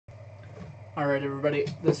Alright everybody,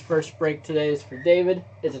 this first break today is for David.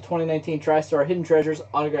 It's a 2019 Tristar Hidden Treasures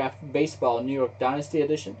Autographed Baseball New York Dynasty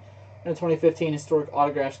Edition and a 2015 Historic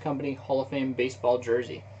Autographs Company Hall of Fame Baseball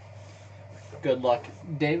Jersey. Good luck,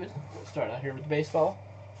 David. Start out here with the baseball.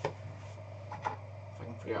 If I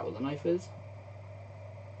can figure out what the knife is.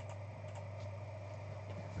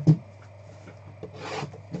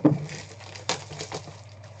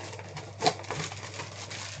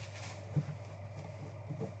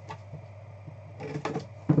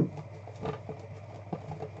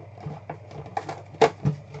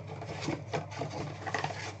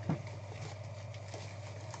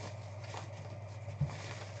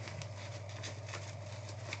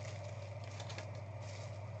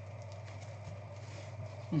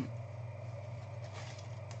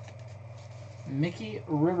 Mickey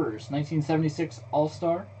Rivers, 1976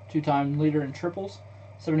 All-Star, two-time leader in triples,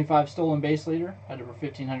 75 stolen base leader, had over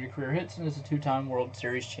 1,500 career hits, and is a two-time World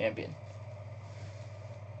Series champion.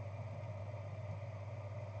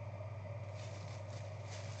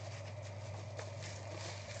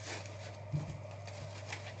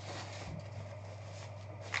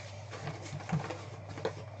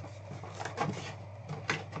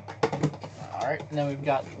 Alright, and then we've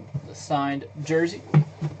got the signed jersey.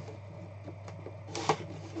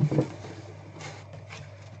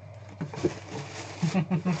 You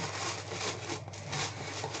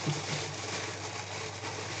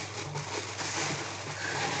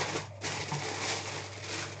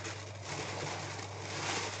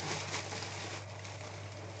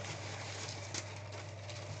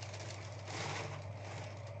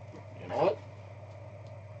know what?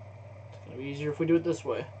 It's going to be easier if we do it this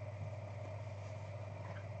way.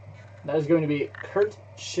 That is going to be Curt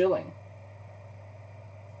Schilling.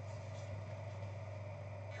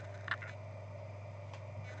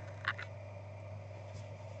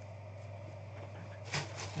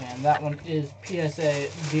 And that one is PSA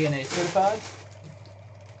DNA certified.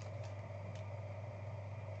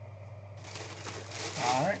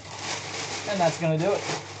 Alright. And that's going to do it.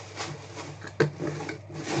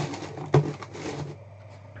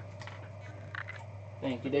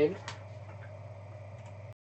 Thank you, David.